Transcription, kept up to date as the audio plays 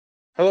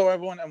Hello,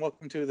 everyone, and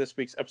welcome to this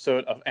week's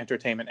episode of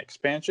Entertainment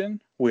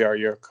Expansion. We are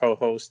your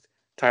co-host,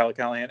 Tyler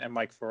Callahan and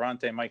Mike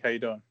Ferrante. Mike, how you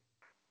doing?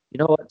 You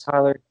know what,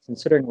 Tyler?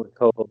 Considering we're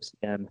co-hosts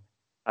again,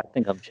 I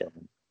think I'm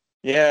chilling.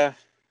 Yeah.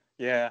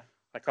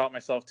 I caught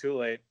myself too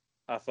late.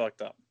 I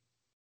fucked up.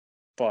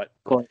 But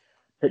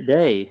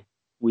today,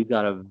 we've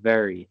got a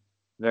very,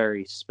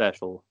 very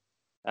special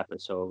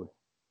episode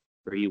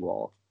for you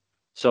all.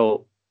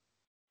 So,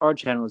 our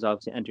channel is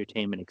obviously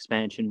Entertainment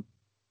Expansion,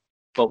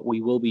 but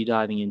we will be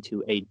diving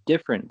into a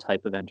different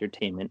type of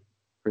entertainment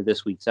for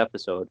this week's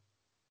episode.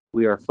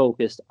 We are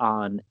focused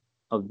on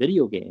a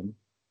video game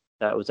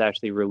that was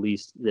actually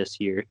released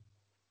this year,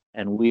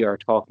 and we are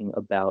talking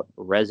about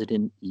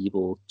Resident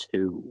Evil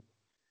 2.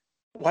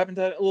 What happened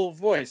to that little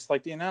voice,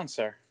 like the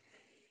announcer?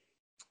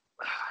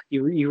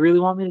 You really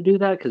want me to do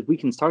that? Because we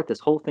can start this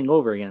whole thing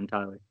over again,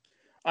 Tyler.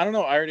 I don't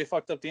know. I already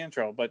fucked up the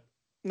intro, but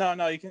no,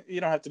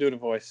 you don't have to do the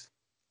voice.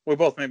 We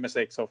both made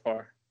mistakes so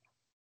far.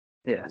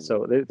 Yeah,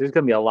 so there's going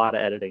to be a lot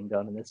of editing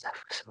done in this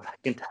episode, I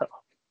can tell.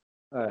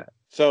 All right.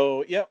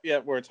 So,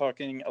 we're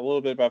talking a little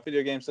bit about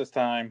video games this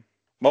time,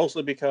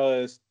 mostly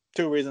because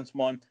two reasons.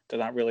 One, there's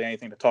not really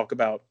anything to talk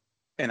about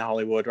in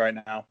Hollywood right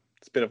now.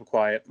 It's a bit of a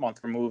quiet month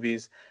for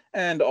movies.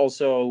 And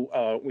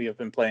also, we have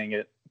been playing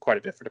it quite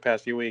a bit for the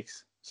past few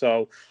weeks.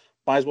 So,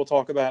 might as well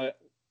talk about it.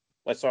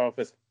 Let's start off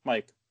with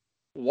Mike.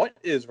 What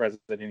is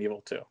Resident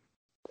Evil 2?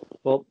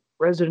 Well,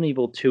 Resident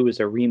Evil 2 is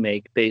a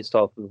remake based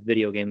off of a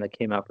video game that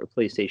came out for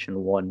PlayStation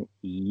 1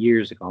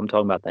 years ago. I'm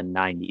talking about the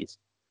 90s.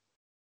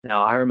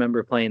 Now, I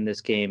remember playing this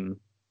game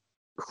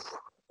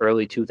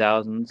early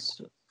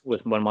 2000s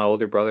when my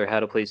older brother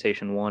had a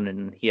PlayStation 1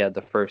 and he had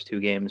the first two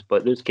games.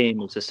 But this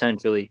game is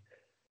essentially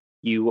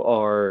you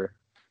are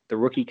the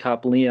rookie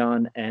cop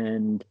Leon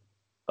and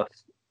a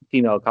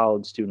female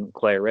college student,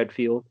 Claire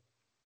Redfield,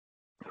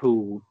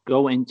 who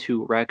go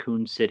into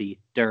Raccoon City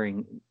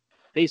during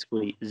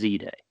basically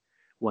Z-Day,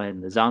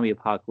 when the zombie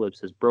apocalypse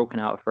has broken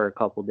out for a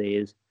couple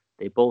days.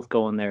 They both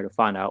go in there to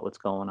find out what's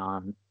going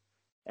on,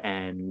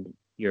 and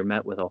you're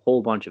met with a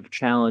whole bunch of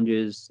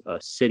challenges, a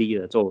city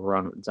that's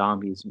overrun with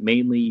zombies.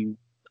 Mainly you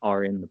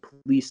are in the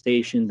police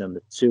station, then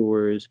the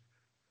sewers,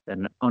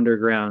 then an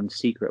underground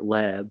secret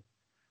lab,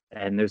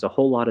 and there's a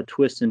whole lot of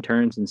twists and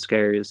turns and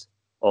scares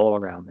all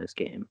around this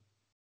game.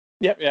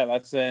 Yep,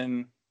 that's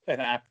an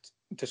apt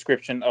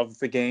description of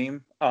the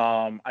game.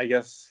 I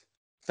guess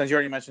since you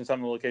already mentioned some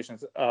of the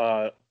locations,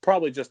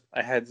 probably just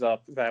a heads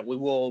up that we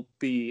will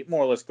be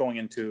more or less going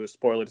into a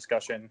spoiler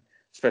discussion,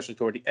 especially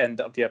toward the end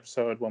of the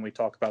episode when we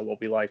talk about what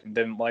we liked and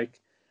didn't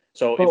like.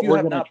 So if you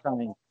have not,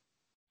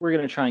 we're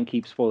going to try and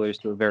keep spoilers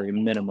to a very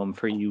minimum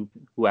for you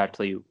who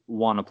actually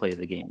want to play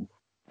the game.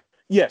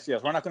 Yes,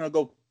 we're not going to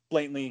go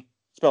blatantly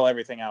spell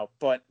everything out,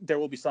 but there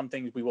will be some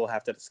things we will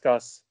have to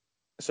discuss.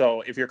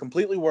 So if you're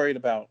completely worried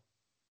about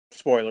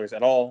spoilers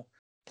at all,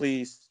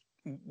 please,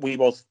 we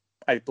both,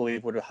 I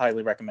believe, would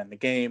highly recommend the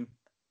game.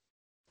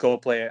 Go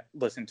play it,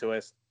 listen to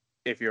us.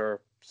 If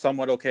you're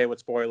somewhat okay with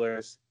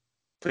spoilers,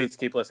 please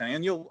keep listening,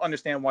 and you'll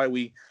understand why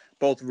we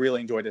both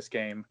really enjoy this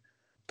game.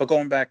 But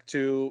going back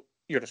to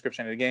your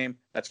description of the game,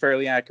 that's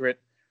fairly accurate.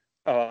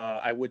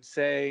 I would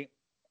say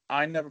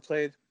I never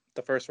played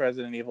the first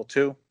Resident Evil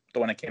 2, the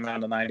one that came out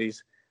in the 90s.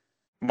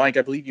 Mike,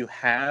 I believe you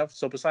have.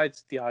 So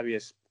besides the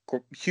obvious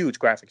huge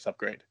graphics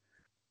upgrade,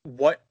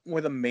 what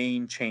were the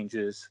main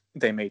changes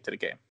they made to the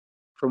game?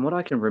 From what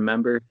I can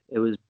remember, it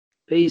was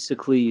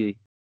basically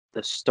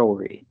the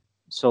story.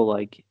 So,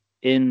 like,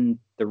 in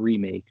the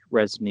remake,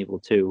 Resident Evil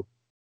 2,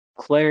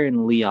 Claire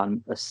and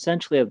Leon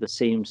essentially have the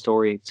same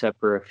story except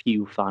for a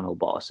few final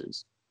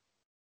bosses.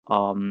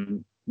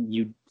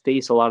 You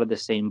face a lot of the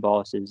same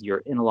bosses,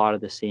 you're in a lot of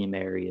the same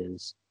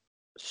areas.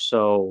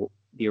 So,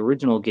 the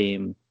original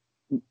game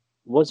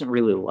wasn't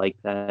really like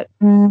that.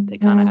 They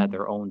kind of had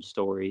their own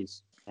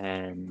stories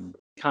and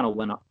kind of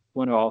went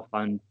off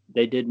on.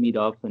 They did meet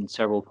up in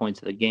several points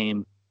of the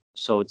game,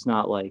 so it's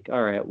not like,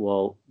 all right,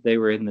 well, they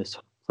were in this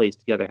place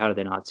together, how do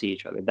they not see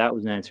each other? That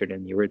was answered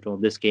in the original.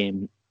 This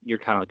game, you're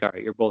kind of like, all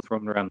right, you're both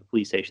roaming around the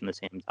police station at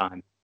the same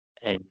time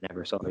and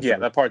never saw each other. Yeah,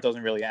 that part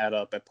doesn't really add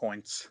up at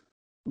points.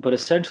 But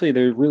essentially,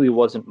 there really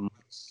wasn't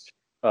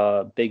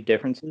much big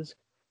differences.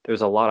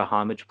 There's a lot of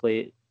homage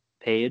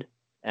paid,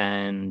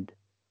 and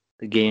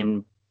the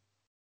game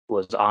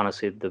was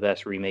honestly the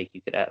best remake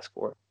you could ask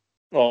for.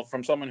 Well,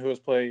 from someone who has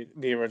played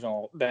the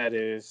original, that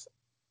is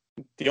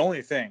the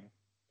only thing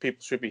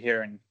people should be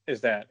hearing,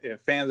 is that if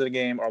fans of the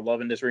game are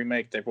loving this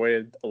remake, they've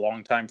waited a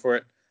long time for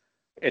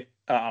it.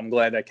 I'm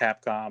glad that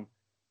Capcom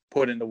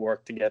put in the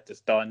work to get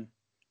this done,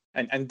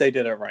 and they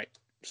did it right.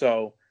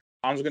 So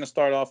I'm just going to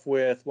start off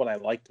with what I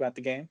liked about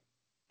the game,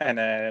 and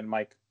then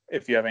Mike,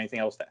 if you have anything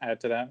else to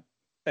add to that,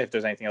 if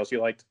there's anything else you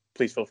liked,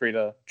 please feel free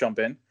to jump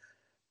in.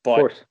 But of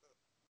course.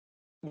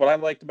 What I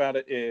liked about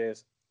it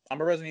is I'm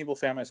a Resident Evil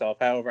fan myself.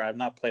 However, I've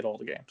not played all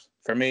the games.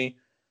 For me,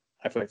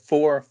 I played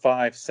 4,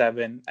 5,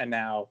 7, and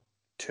now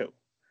 2.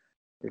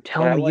 You're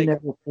telling me you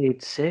never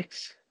played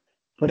 6?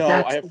 But no,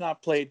 I have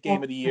not played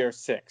Game of the Year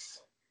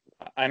 6.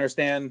 I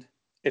understand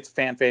it's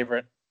fan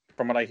favorite,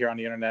 from what I hear on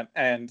the internet,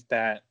 and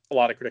that a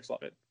lot of critics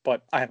love it.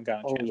 But I haven't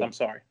gotten a Oh, chance. yeah. I'm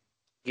sorry.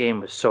 Game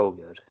was so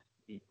good.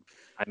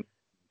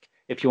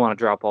 If you want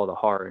to drop all the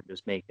horror and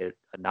just make it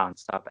a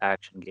nonstop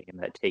action game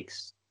that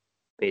takes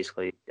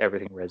basically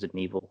everything Resident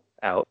Evil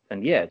out,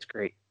 then yeah, it's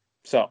great.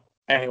 So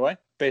anyway,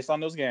 based on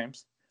those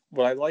games,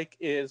 what I like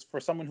is for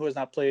someone who has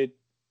not played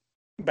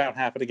about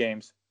half of the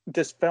games,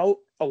 this felt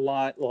a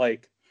lot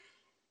like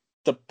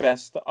the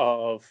best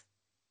of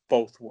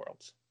both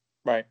worlds,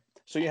 right?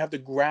 So you have the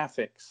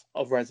graphics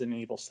of Resident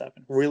Evil 7,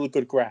 really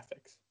good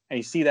graphics. And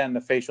you see that in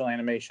the facial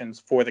animations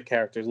for the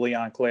characters,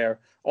 Leon, Claire.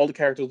 All the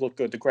characters look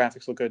good, the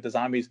graphics look good, the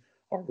zombies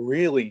are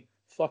really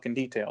fucking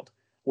detailed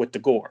with the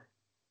gore.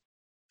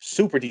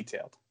 Super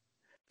detailed.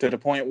 To the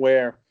point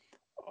where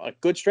a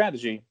good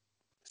strategy,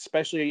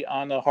 especially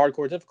on the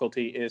hardcore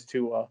difficulty, is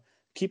to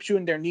keep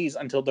shooting their knees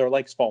until their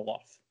legs fall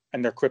off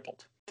and they're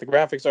crippled. The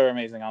graphics are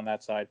amazing on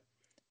that side.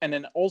 And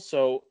then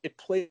also, it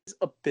plays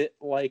a bit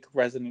like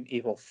Resident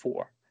Evil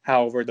 4.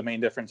 However, the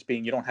main difference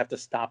being you don't have to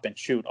stop and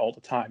shoot all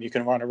the time. You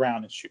can run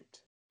around and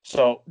shoot.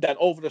 So that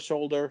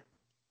over-the-shoulder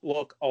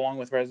look, along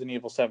with Resident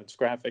Evil 7's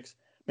graphics,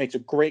 makes a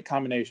great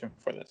combination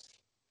for this.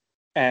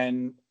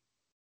 And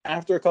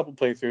after a couple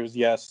playthroughs,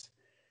 yes,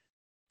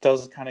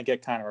 does kind of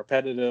get kind of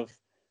repetitive.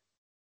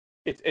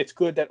 It's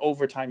good that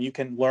over time you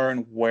can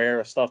learn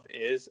where stuff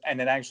is,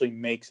 and it actually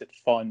makes it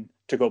fun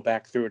to go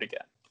back through it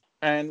again.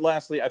 And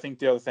lastly, I think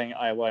the other thing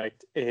I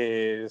liked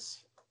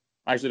is,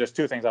 actually there's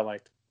two things I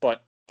liked,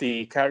 but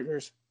the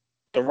characters,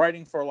 the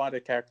writing for a lot of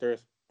the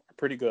characters are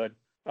pretty good.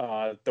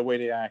 The way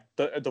they act,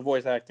 the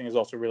voice acting is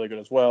also really good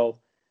as well.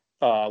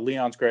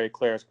 Leon's great,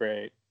 Claire's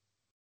great.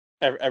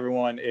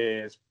 Everyone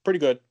is pretty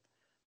good,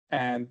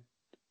 and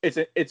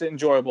it's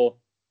enjoyable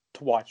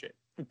to watch it.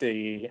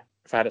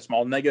 If I had a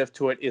small negative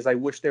to it, is I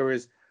wish there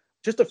was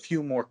just a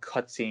few more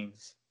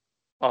cutscenes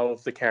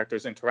of the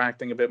characters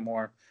interacting a bit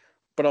more,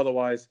 but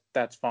otherwise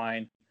that's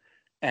fine.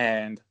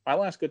 And my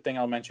last good thing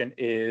I'll mention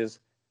is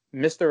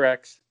Mr.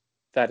 X.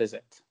 That is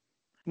it.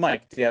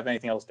 Mike, do you have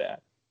anything else to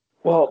add?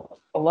 Well,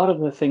 a lot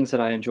of the things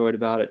that I enjoyed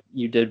about it,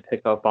 you did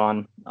pick up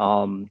on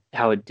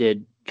how it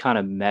did kind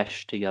of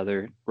mesh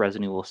together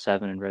Resident Evil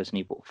 7 and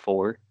Resident Evil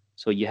 4.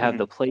 So you have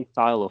the play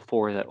style of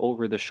 4, that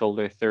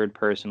over-the-shoulder third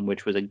person,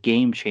 which was a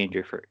game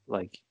changer for,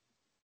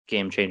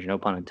 game changer, no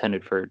pun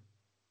intended, for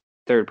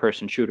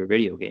third-person shooter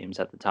video games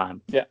at the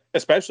time. Yeah,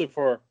 especially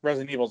for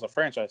Resident Evil as a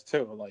franchise,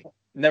 too. Like,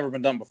 never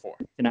been done before.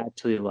 You can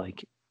actually,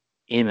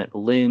 aim at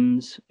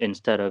limbs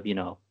instead of,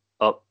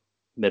 up,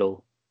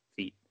 middle,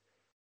 feet.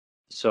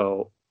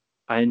 So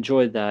I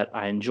enjoyed that.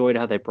 I enjoyed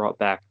how they brought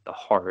back the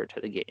horror to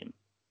the game.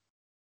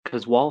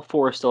 Because while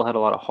 4 still had a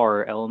lot of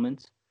horror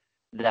elements,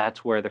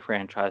 that's where the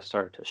franchise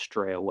started to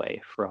stray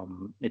away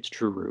from its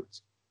true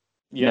roots.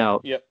 Now,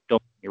 don't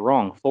get me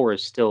wrong, 4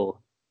 is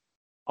still,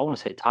 I want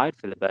to say, tied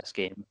for the best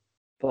game,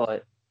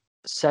 but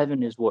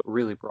 7 is what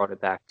really brought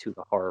it back to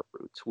the horror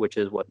roots, which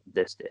is what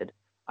this did.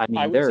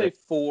 I would say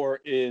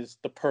 4 is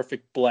the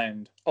perfect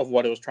blend of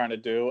what it was trying to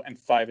do, and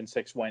 5 and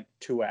 6 went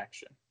to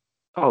action.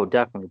 Oh,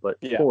 definitely, but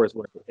 4 is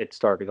where it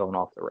started going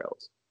off the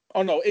rails.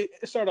 Oh, no, it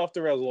started off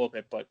the rails a little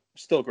bit, but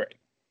still great.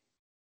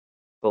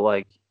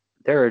 But,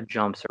 there are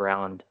jumps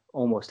around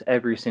almost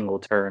every single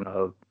turn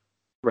of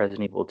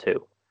Resident Evil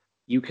 2.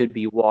 You could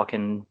be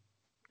walking,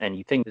 and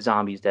you think the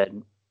zombie's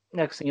dead.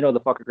 Next thing you know, the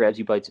fucker grabs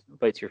you, bites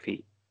your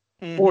feet.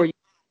 Mm-hmm. Or you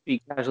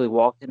be casually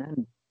walking,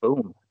 and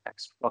boom,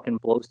 X fucking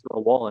blows through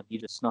a wall, and you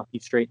just snuff you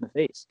straight in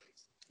the face.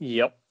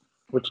 Yep.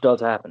 Which does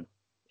happen.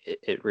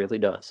 It really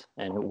does,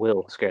 and it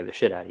will scare the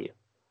shit out of you,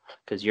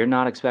 because you're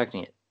not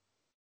expecting it.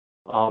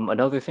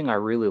 Another thing I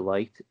really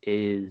liked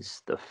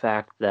is the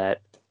fact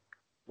that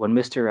when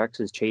Mr.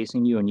 X is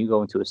chasing you and you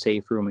go into a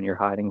safe room and you're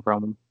hiding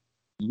from him,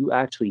 you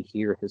actually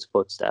hear his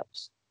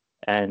footsteps.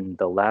 And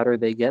the louder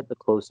they get, the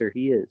closer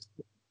he is.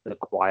 The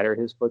quieter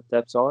his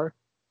footsteps are,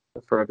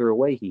 the further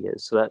away he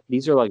is. So that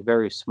these are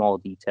very small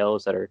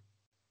details that are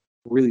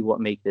really what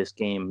make this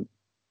game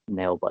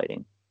nail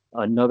biting.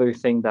 Another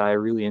thing that I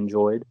really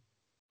enjoyed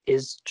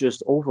is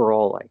just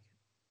overall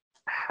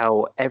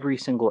how every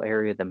single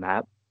area of the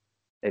map,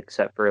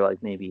 except for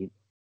maybe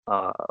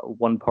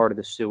one part of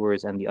the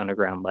sewers and the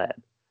underground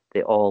lab,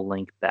 they all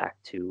link back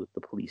to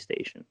the police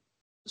station.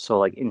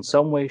 So in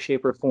some way,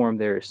 shape, or form,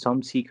 there is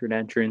some secret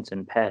entrance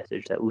and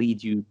passage that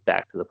leads you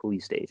back to the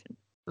police station.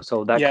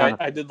 So that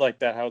I did like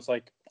that, how it's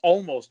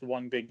almost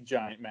one big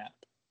giant map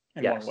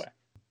in one way.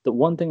 The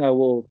one thing I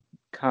will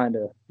kind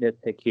of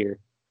nitpick here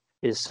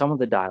is some of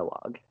the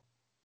dialogue.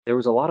 There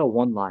was a lot of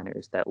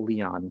one-liners that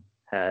Leon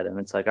had, and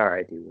it's all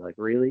right, dude,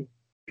 really?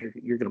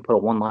 You're going to put a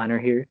one-liner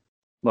here?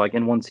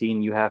 In one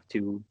scene, you have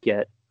to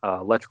get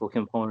electrical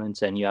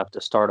components, and you have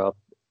to start up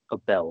a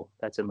bell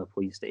that's in the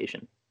police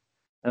station.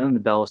 And then the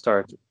bell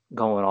starts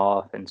going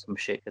off, and some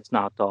shit gets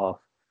knocked off.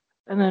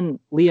 And then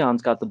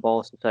Leon's got the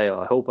balls to say,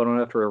 I hope I don't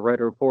have to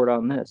write a report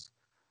on this.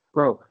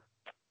 Bro,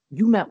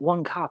 you met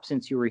one cop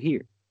since you were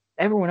here.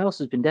 Everyone else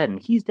has been dead, and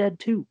he's dead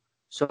too.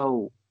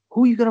 So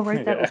who are you going to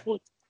write that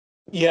report?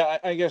 Yeah,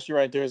 I guess you're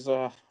right. There's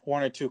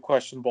one or two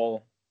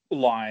questionable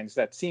lines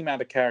that seem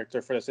out of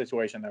character for the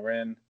situation that we're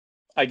in.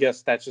 I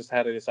guess that's just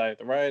how they decided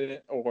to write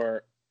it,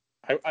 or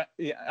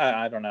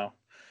I don't know.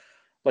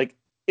 Like,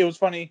 it was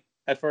funny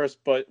at first,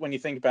 but when you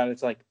think about it,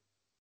 it's like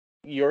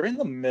you're in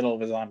the middle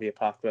of a zombie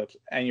apocalypse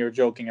and you're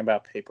joking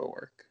about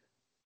paperwork.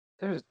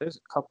 There's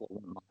a couple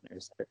of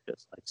one-liners that are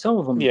just like some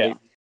of them Yeah. they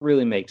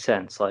really make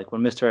sense. Like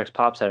when Mr. X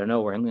pops out of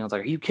nowhere and Leon's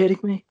like, "Are you kidding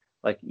me?"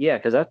 Like, yeah,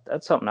 because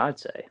that's something I'd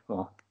say.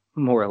 Well,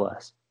 more or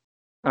less.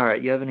 All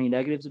right, you have any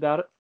negatives about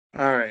it?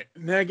 All right.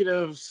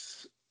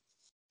 Negatives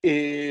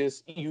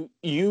is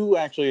you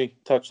actually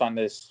touched on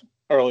this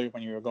earlier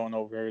when you were going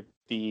over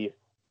the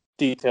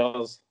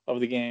details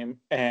of the game,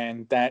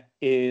 and that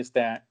is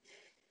that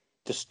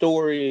the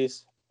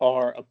stories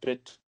are a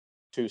bit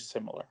too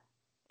similar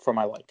for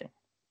my liking.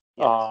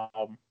 Yes.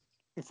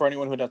 For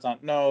anyone who does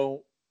not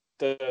know,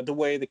 the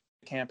way the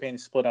campaign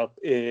is split up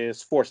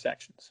is 4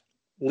 sections: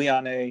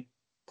 Leon A,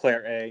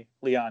 Claire A,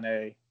 Leon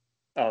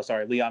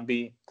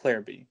B,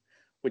 Claire B.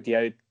 With the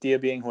idea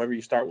being, whoever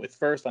you start with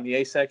first on the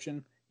A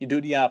section, you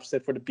do the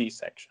opposite for the B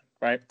section,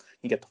 right?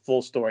 You get the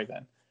full story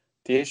then.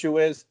 The issue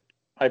is,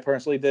 I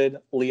personally did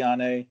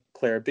Leon A,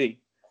 Claire B.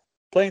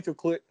 Playing through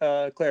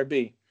Claire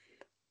B,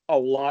 a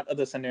lot of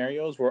the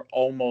scenarios were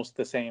almost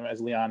the same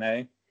as Leon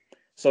A.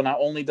 So not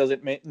only does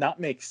it not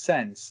make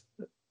sense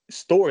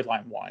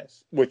storyline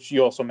wise, which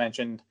you also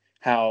mentioned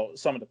how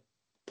some of the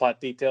plot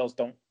details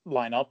don't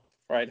line up,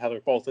 right? How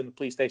they're both in the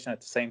police station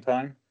at the same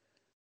time.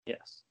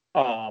 Yes.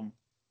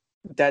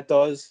 That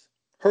does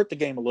hurt the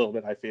game a little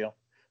bit, I feel,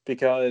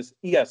 because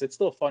yes, it's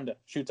still fun to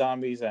shoot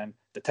zombies and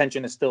the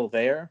tension is still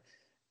there.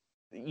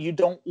 You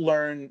don't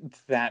learn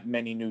that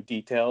many new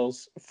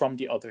details from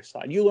the other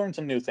side. You learn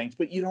some new things,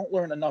 but you don't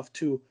learn enough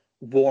to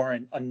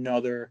warrant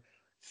another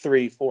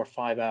 3, 4,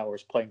 5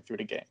 hours playing through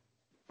the game.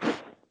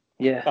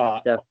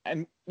 Yeah.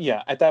 And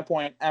yeah, at that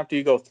point, after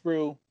you go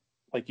through,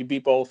 like you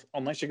beat both,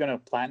 unless you're going to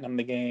platinum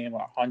the game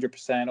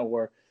 100%,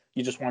 or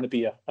you just want to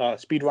be a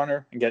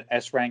speedrunner and get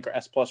S rank or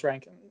S plus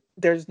rank,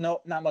 there's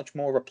not much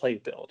more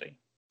replayability.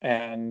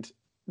 And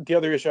the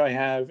other issue I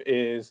have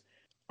is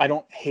I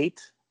don't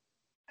hate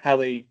how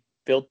they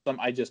built them.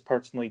 I just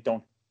personally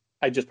don't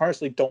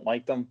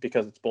like them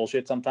because it's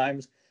bullshit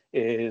sometimes.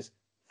 Is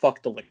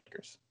fuck the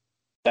lickers.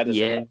 That is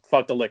Yeah. it.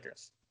 Fuck the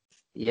lickers.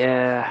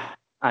 Yeah.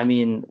 I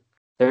mean,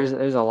 there's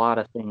a lot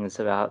of things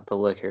about the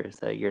liquors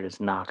that you're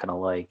just not gonna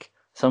like.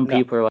 Some No.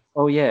 people are like,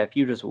 "Oh yeah, if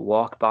you just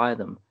walk by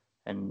them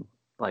and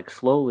like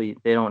slowly,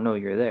 they don't know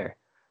you're there."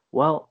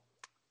 Well,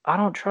 I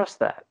don't trust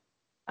that.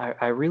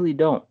 I really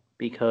don't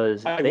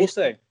because I will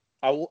say,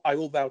 I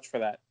will vouch for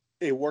that.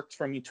 It worked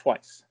for me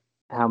twice,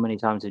 How many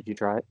times did you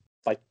try it?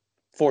 like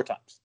 4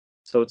 times.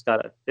 So it's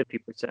got a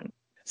 50%.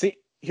 See,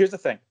 here's the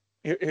thing.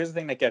 Here's the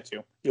thing that gets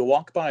you. You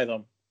walk by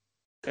them,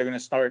 they're gonna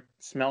start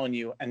smelling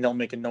you, and they'll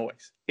make a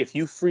noise. If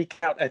you freak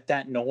out at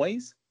that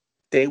noise,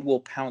 they will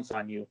pounce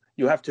on you.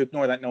 You have to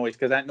ignore that noise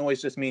because that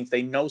noise just means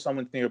they know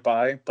someone's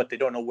nearby, but they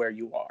don't know where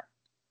you are.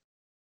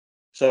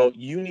 So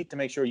you need to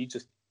make sure you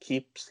just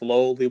keep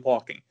slowly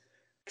walking.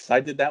 Because I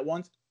did that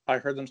once. I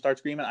heard them start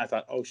screaming. I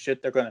thought, oh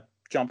shit, they're gonna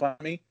jump on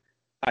me.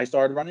 I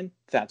started running.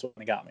 That's when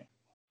they got me.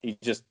 You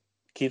just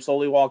keep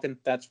slowly walking.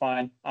 That's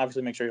fine.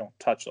 Obviously, make sure you don't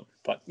touch them.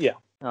 But yeah,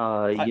 You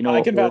know I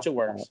what can vouch works it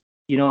works.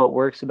 you know what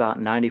works about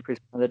 90%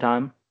 of the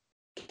time?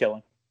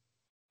 Killing.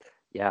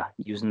 Yeah,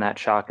 using that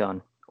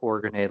shotgun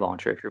or grenade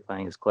launcher if you're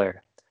playing as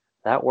Claire.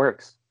 That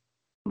works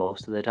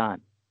most of the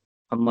time.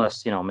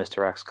 Unless,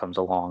 Mr. X comes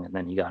along and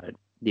then you gotta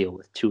deal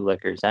with 2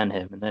 liquors and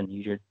him, and then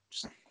you're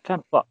just kind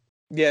of fucked.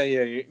 Yeah.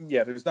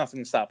 There's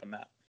nothing stopping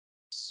that.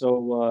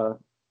 So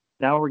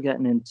now we're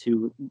getting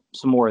into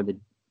some more of the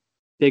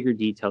bigger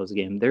details of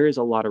the game. There is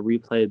a lot of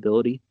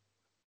replayability,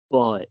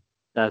 but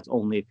that's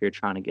only if you're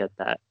trying to get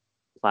that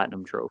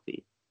platinum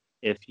trophy.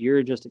 If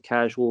you're just a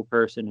casual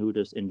person who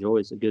just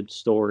enjoys a good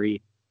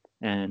story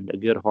and a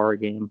good horror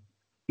game,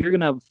 you're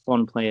gonna have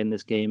fun playing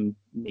this game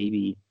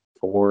maybe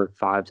 4 or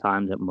 5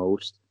 times at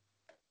most,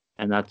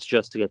 and that's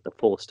just to get the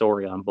full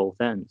story on both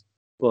ends.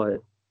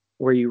 But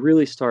where you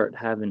really start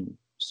having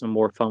some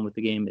more fun with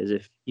the game is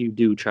if you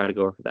do try to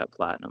go for that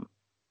platinum,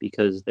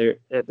 because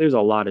there's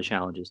a lot of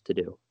challenges to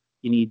do.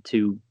 You need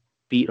to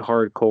beat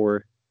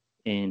hardcore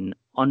in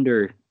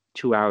under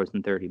 2 hours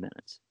and 30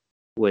 minutes,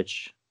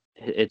 which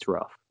it's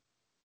rough.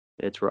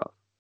 It's rough.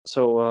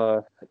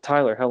 So,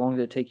 Tyler, how long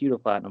did it take you to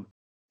platinum?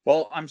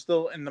 Well, I'm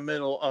still in the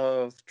middle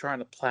of trying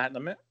to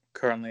platinum it.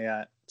 Currently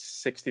at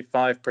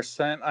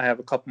 65%. I have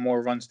a couple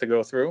more runs to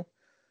go through.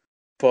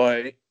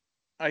 But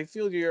I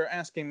feel you're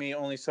asking me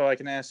only so I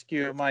can ask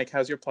you, Mike,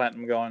 how's your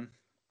platinum going?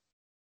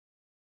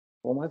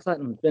 Well, my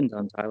platinum's been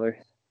done, Tyler.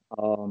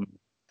 Um,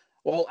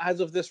 Well, as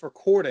of this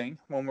recording,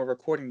 when we're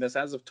recording this,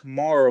 as of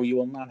tomorrow, you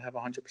will not have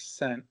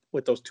 100%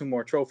 with those 2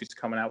 more trophies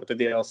coming out with the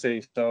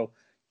DLC. So,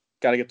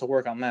 got to get to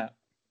work on that.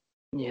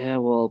 yeah,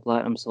 well,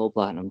 platinum's still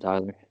platinum,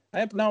 Tyler. I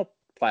have no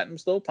platinum,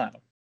 still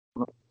platinum.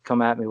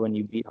 Come at me when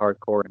you beat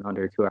hardcore in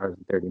under 2 hours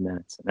and 30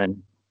 minutes,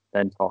 and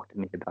then talk to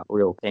me about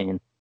real pain.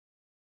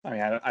 I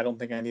mean, I don't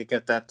think I need to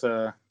get that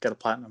get a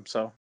platinum.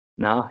 So,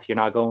 No, you're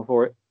not going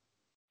for it?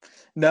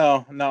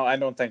 no, I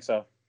don't think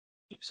so.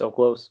 So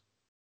close.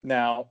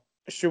 Now,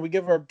 should we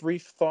give our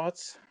brief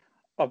thoughts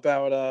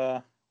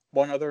about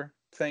one other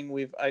thing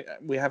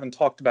we haven't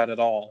talked about at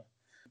all?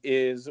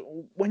 Is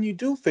when you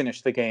do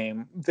finish the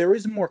game, there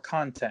is more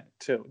content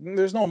too.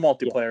 There's no Yeah.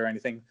 multiplayer or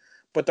anything,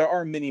 but there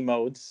are mini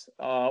modes.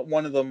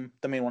 One of them,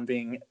 the main one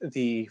being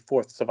the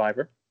Fourth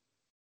Survivor,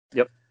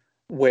 Yep.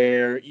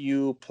 where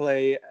you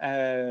play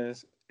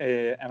as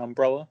an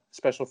Umbrella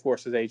Special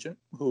Forces agent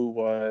who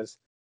was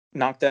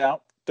knocked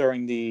out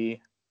during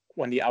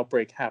when the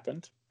outbreak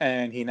happened,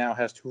 and he now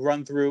has to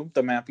run through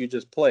the map you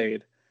just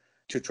played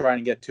to try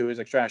and get to his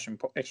extraction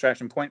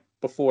point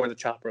before the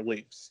chopper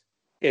leaves.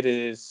 It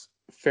is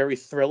very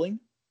thrilling.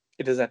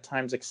 It is at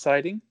times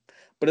exciting,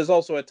 but is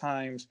also at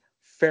times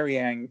very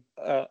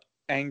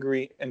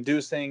angry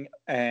inducing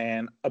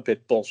and a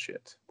bit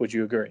bullshit. Would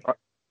you agree?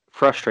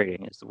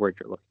 Frustrating is the word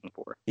you're looking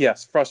for.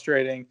 Yes,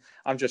 frustrating.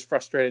 I'm just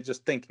frustrated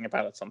just thinking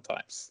about it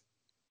sometimes.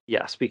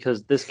 Yes,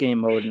 because this game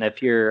mode, and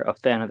if you're a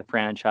fan of the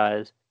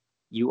franchise,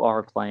 you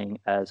are playing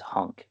as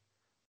Hunk,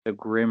 the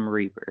Grim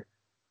Reaper.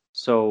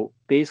 So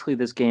basically,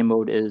 this game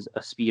mode is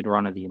a speed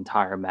run of the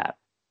entire map.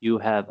 You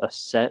have a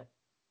set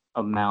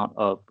amount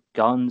of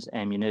guns,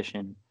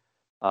 ammunition,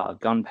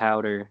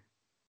 gunpowder,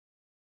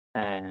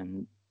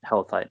 and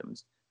health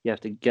items. You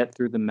have to get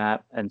through the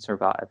map and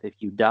survive. If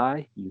you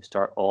die, you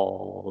start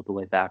all the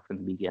way back from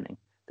the beginning.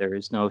 There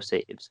is no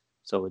saves.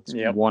 So it's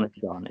one and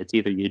done. It's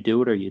either you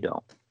do it or you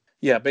don't.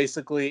 Yeah,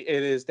 basically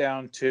it is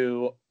down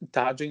to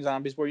dodging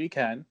zombies where you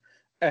can.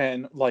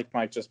 And like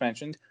Mike just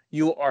mentioned,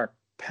 you are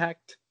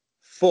packed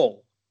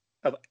full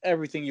of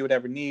everything you would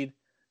ever need.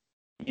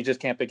 You just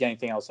can't pick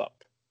anything else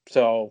up.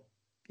 So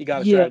you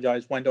got to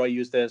strategize. When do I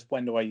use this?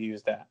 When do I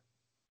use that?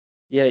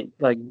 Yeah,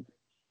 like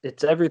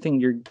it's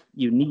everything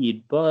you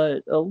need,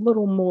 but a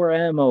little more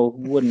ammo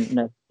wouldn't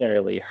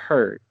necessarily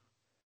hurt.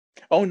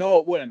 Oh no,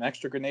 it wouldn't. An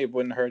extra grenade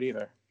wouldn't hurt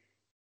either.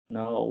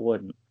 No, it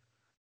wouldn't.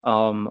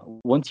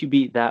 Once you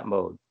beat that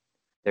mode,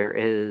 there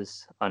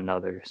is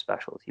another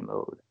specialty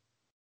mode.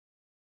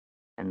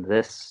 And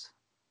this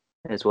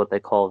is what they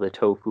call the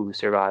Tofu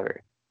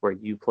Survivor, where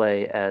you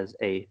play as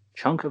a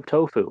chunk of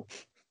tofu.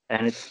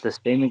 And it's the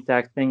same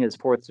exact thing as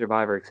Fourth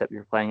Survivor, except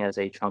you're playing as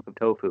a chunk of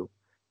tofu.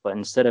 But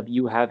instead of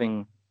you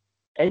having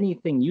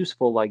anything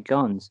useful like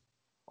guns,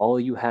 all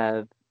you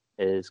have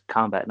is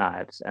combat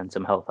knives and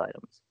some health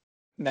items.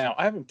 Now,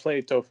 I haven't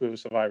played Tofu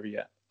Survivor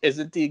yet. Is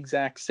it the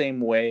exact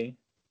same way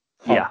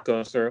Hunk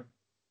goes through?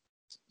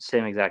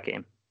 Same exact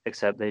game,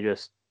 except they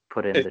just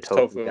put in the It's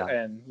tofu tofu, guy.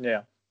 and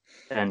yeah.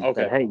 And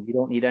Okay. hey, you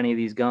don't need any of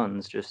these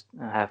guns. Just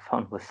have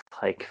fun with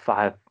like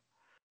five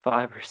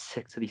or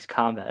six of these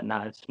combat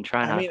knives and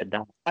try not to die.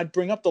 I'd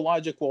bring up the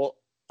logic. Well,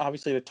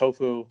 obviously the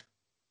tofu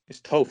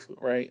is tofu,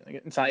 right?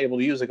 It's not able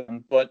to use a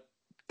gun, but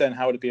then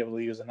how would it be able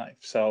to use a knife?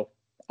 So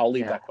I'll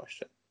leave that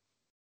question.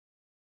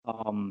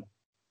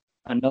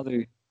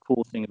 Another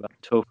cool thing about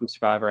Tofu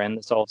Survivor, and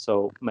this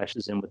also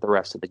meshes in with the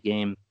rest of the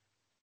game,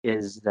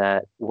 is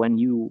that when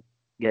you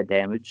get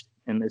damaged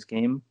in this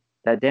game,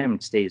 that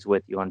damage stays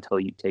with you until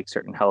you take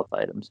certain health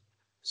items.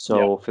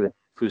 So for the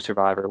Tofu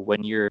Survivor,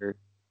 when you're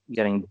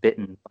getting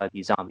bitten by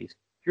these zombies,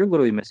 you're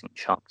literally missing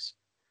chunks.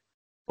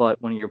 But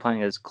when you're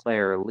playing as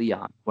Claire or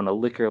Leon, when a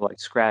licker like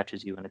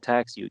scratches you and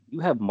attacks you, you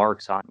have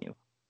marks on you.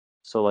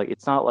 So like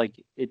it's not like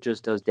it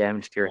just does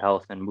damage to your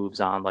health and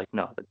moves on. Like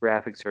no, the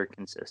graphics are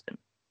consistent.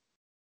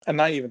 And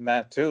not even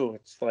that too.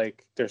 It's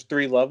like there's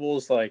 3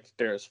 levels. Like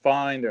there's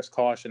fine, there's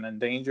caution, and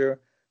danger.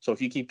 So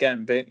if you keep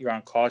getting bit, you're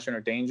on caution or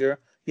danger.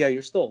 Yeah,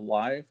 you're still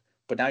alive,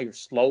 but now you're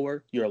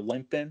slower. You're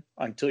limping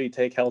until you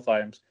take health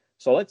items.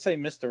 So let's say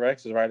Mr.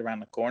 X is right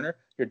around the corner.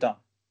 You're done.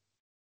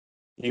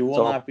 You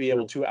will not be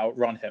able to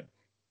outrun him.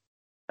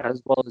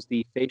 As well as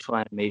the facial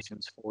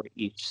animations for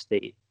each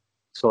state.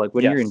 So like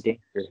when you're in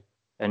danger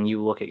and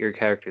you look at your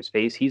character's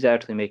face, he's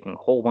actually making a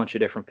whole bunch of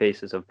different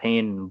faces of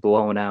pain and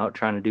blowing out,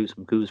 trying to do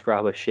some Goose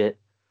Bravo shit.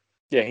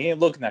 Yeah, he ain't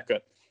looking that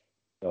good.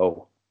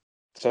 Oh.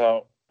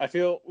 So I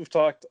feel we've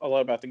talked a lot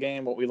about the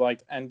game, what we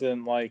liked and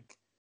didn't like.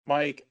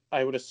 Mike,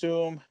 I would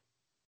assume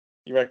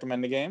you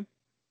recommend the game?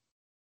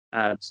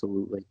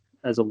 Absolutely.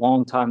 As a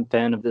longtime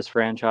fan of this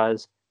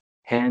franchise,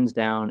 hands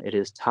down, it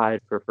is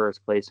tied for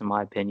first place in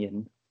my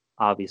opinion.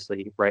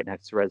 Obviously, right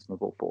next to Resident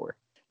Evil 4.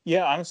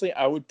 Yeah, honestly,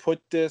 I would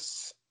put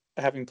this,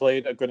 having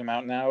played a good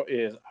amount now,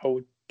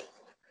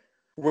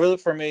 really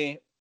for me,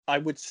 I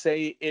would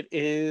say it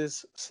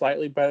is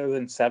slightly better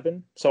than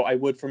 7. So I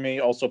would, for me,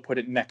 also put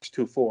it next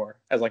to 4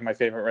 as like my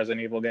favorite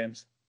Resident Evil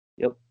games.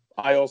 Yep.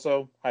 I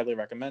also highly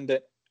recommend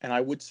it. And I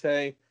would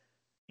say,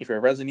 if you're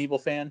a Resident Evil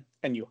fan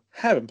and you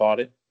haven't bought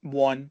it,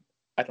 one,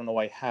 I don't know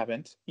why you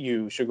haven't.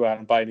 You should go out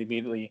and buy it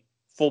immediately,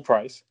 full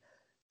price.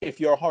 If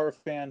you're a horror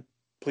fan,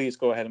 please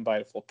go ahead and buy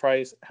it full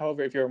price.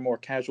 However, if you're a more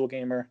casual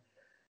gamer,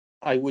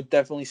 I would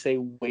definitely say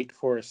wait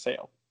for a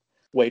sale.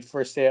 Wait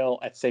for a sale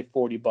at say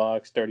 $40,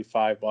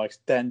 $35,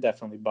 then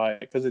definitely buy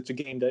it because it's a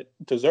game that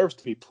deserves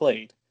to be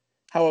played.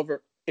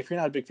 However, if you're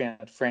not a big fan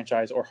of the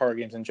franchise or horror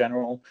games in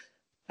general,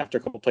 after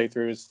a couple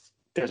playthroughs,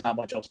 there's not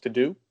much else to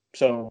do.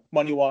 So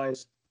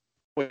money-wise,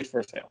 wait for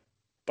a sale.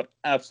 But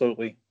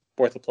absolutely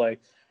worth a play.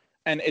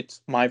 And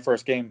it's my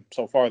first game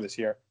so far this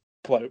year.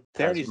 But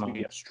there That's needs to be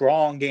mine. a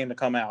strong game to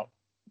come out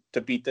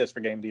to beat this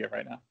for Game of the Year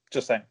right now.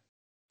 Just saying.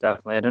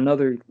 Definitely. And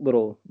another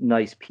little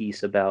nice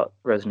piece about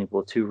Resident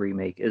Evil 2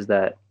 Remake is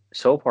that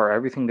so far,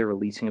 everything they're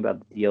releasing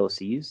about the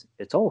DLCs,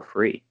 it's all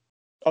free.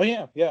 Oh,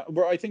 yeah.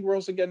 I think we're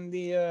also getting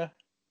the,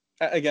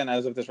 again,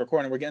 as of this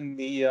recording, we're getting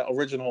the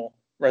original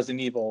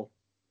Resident Evil,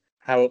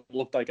 how it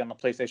looked like on the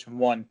PlayStation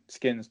 1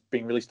 skins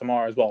being released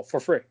tomorrow as well, for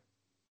free.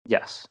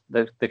 Yes,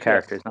 the Yes.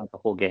 characters, not the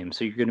whole game.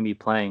 So you're going to be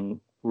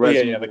playing Oh, yeah,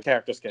 Resident the Evil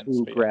character skins.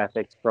 2 But yeah.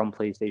 graphics from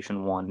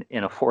PlayStation 1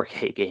 in a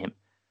 4K game.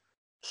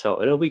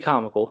 So it'll be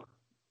comical,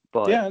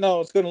 but Yeah,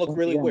 no, it's going to look once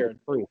really again, weird.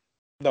 it's free.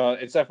 No,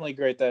 it's definitely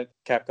great that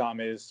Capcom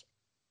is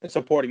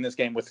supporting this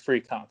game with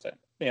free content.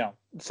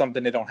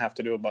 Something they don't have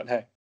to do, but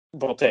hey,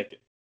 we'll take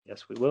it.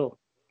 Yes, we will.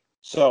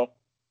 So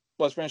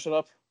let's finish it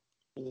up.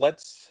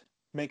 Let's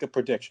make a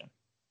prediction.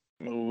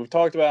 We've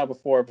talked about it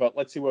before, but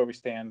let's see where we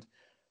stand.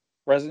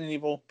 Resident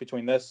Evil,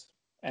 between this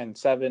and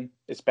 7,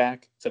 is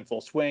back. It's in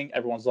full swing.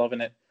 Everyone's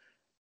loving it.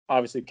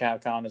 Obviously,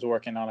 Capcom is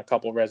working on a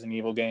couple Resident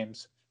Evil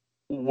games.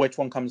 Which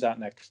one comes out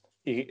next?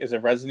 Is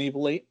it Resident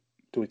Evil 8?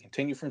 Do we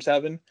continue from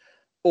 7?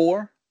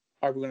 Or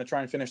are we going to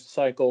try and finish the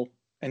cycle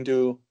and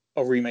do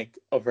a remake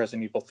of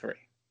Resident Evil 3?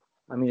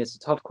 I mean, it's a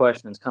tough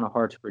question. It's kind of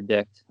hard to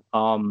predict.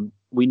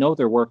 We know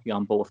they're working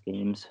on both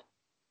games.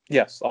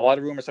 Yes, a lot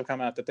of rumors have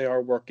come out that they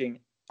are working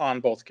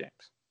on both games.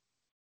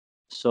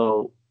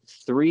 So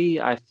 3,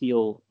 I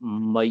feel,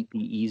 might be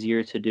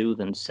easier to do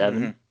than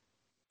 7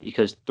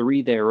 because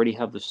 3, they already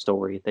have the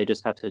story. They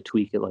just have to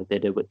tweak it like they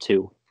did with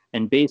 2.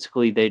 And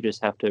basically, they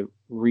just have to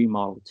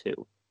remodel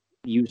 2,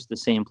 use the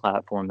same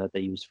platform that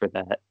they used for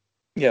that.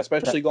 Yeah,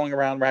 especially going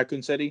around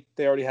Raccoon City.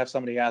 They already have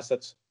some of the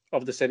assets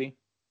of the city.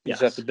 You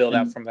just have to build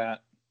out from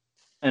that.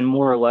 And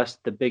more or less,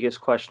 the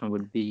biggest question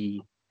would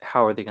be,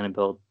 how are they going to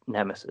build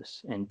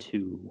Nemesis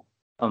into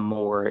a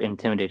more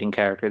intimidating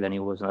character than he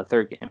was in the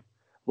third game?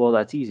 Well,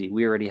 that's easy.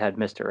 We already had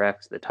Mr.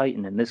 X, the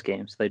Titan, in this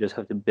game, so they just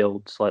have to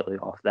build slightly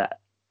off that.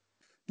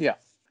 Yeah,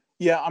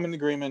 I'm in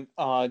agreement.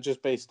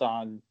 Just based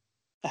on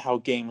how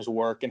games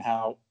work and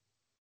how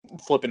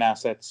flipping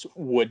assets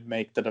would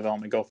make the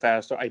development go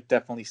faster, I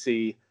definitely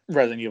see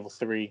Resident Evil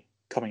 3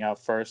 coming out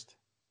first,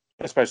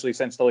 especially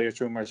since the latest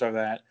rumors are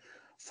that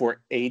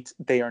for 8,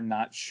 they are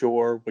not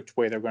sure which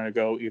way they're going to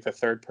go, either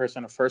third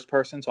person or first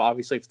person. So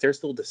obviously, if they're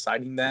still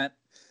deciding that,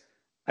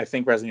 I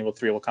think Resident Evil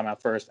 3 will come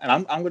out first. And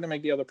I'm going to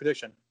make the other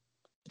prediction.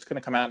 It's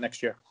going to come out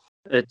next year.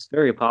 It's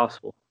very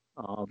possible.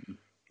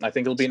 I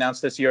think it'll be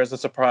announced this year as a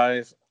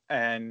surprise,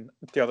 and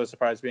the other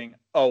surprise being,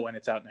 and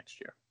it's out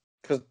next year.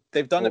 Because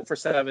they've done it for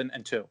 7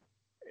 and 2.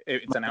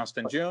 It's announced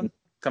in June,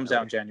 comes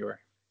out in January.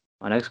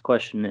 My next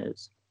question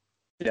is,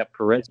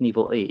 for Resident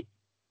Evil 8,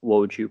 what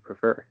would you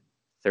prefer?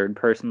 Third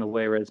person the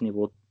way Resident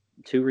Evil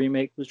 2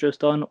 Remake was just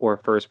done, or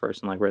first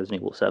person like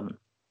Resident Evil 7?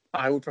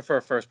 I would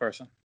prefer first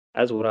person.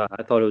 As would I.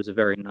 I thought it was a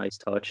very nice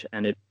touch,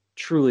 and it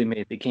truly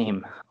made the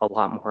game a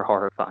lot more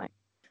horrifying.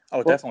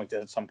 Oh, it definitely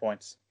did at some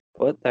points.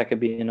 But that could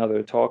be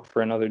another talk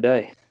for another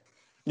day.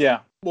 Yeah,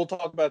 we'll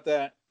talk about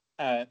that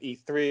at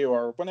E3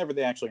 or whenever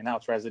they actually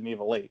announce Resident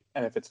Evil 8,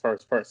 and if it's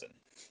first person.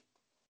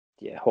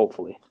 Yeah,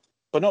 hopefully.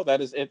 But no,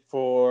 that is it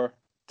for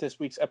this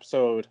week's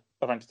episode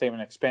of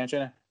Entertainment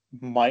Expansion.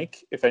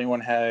 Mike, if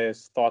anyone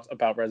has thoughts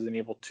about Resident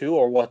Evil 2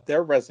 or what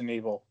their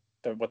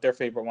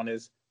favorite one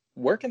is,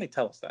 where can they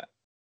tell us that?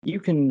 You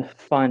can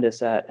find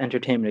us at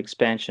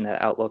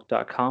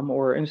entertainmentexpansion@outlook.com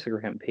or our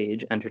Instagram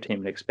page,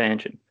 Entertainment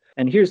Expansion.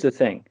 And here's the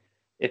thing.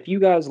 If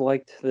you guys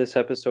liked this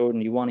episode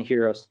and you want to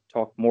hear us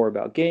talk more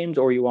about games,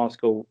 or you want us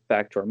to go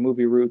back to our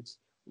movie roots,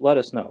 let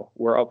us know.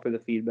 We're up for the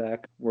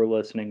feedback. We're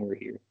listening. We're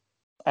here.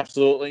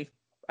 Absolutely.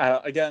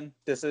 Again,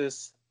 this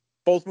is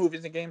both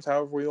movies and games.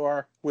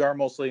 However, we are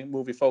mostly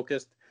movie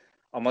focused.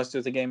 Unless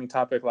there's a gaming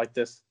topic like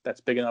this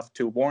that's big enough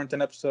to warrant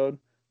an episode,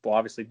 we'll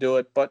obviously do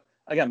it. But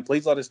again,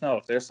 please let us know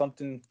if there's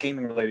something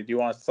gaming related you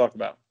want us to talk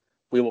about.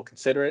 We will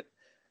consider it.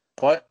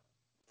 But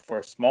for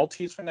a small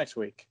tease for next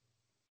week,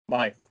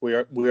 Mike, we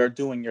are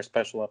doing your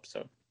special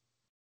episode.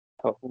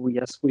 Oh,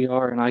 yes, we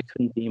are, and I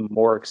couldn't be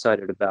more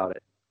excited about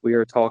it. We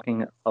are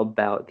talking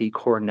about the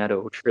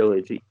Cornetto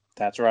trilogy.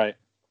 That's right.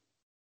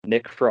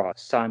 Nick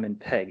Frost, Simon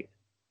Pegg,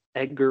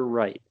 Edgar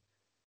Wright,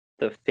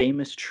 the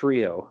famous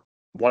trio.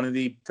 One of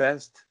the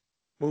best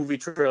movie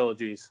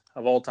trilogies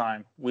of all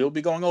time. We'll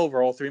be going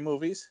over all 3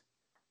 movies,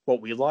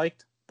 what we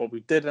liked, what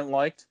we didn't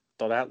like,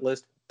 though that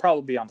list will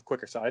probably be on the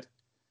quicker side.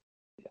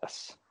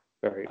 Yes,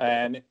 very good.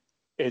 And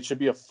it should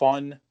be a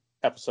fun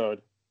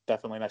episode,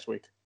 definitely next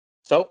week.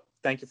 So,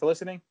 thank you for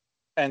listening,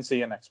 and see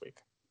you next week.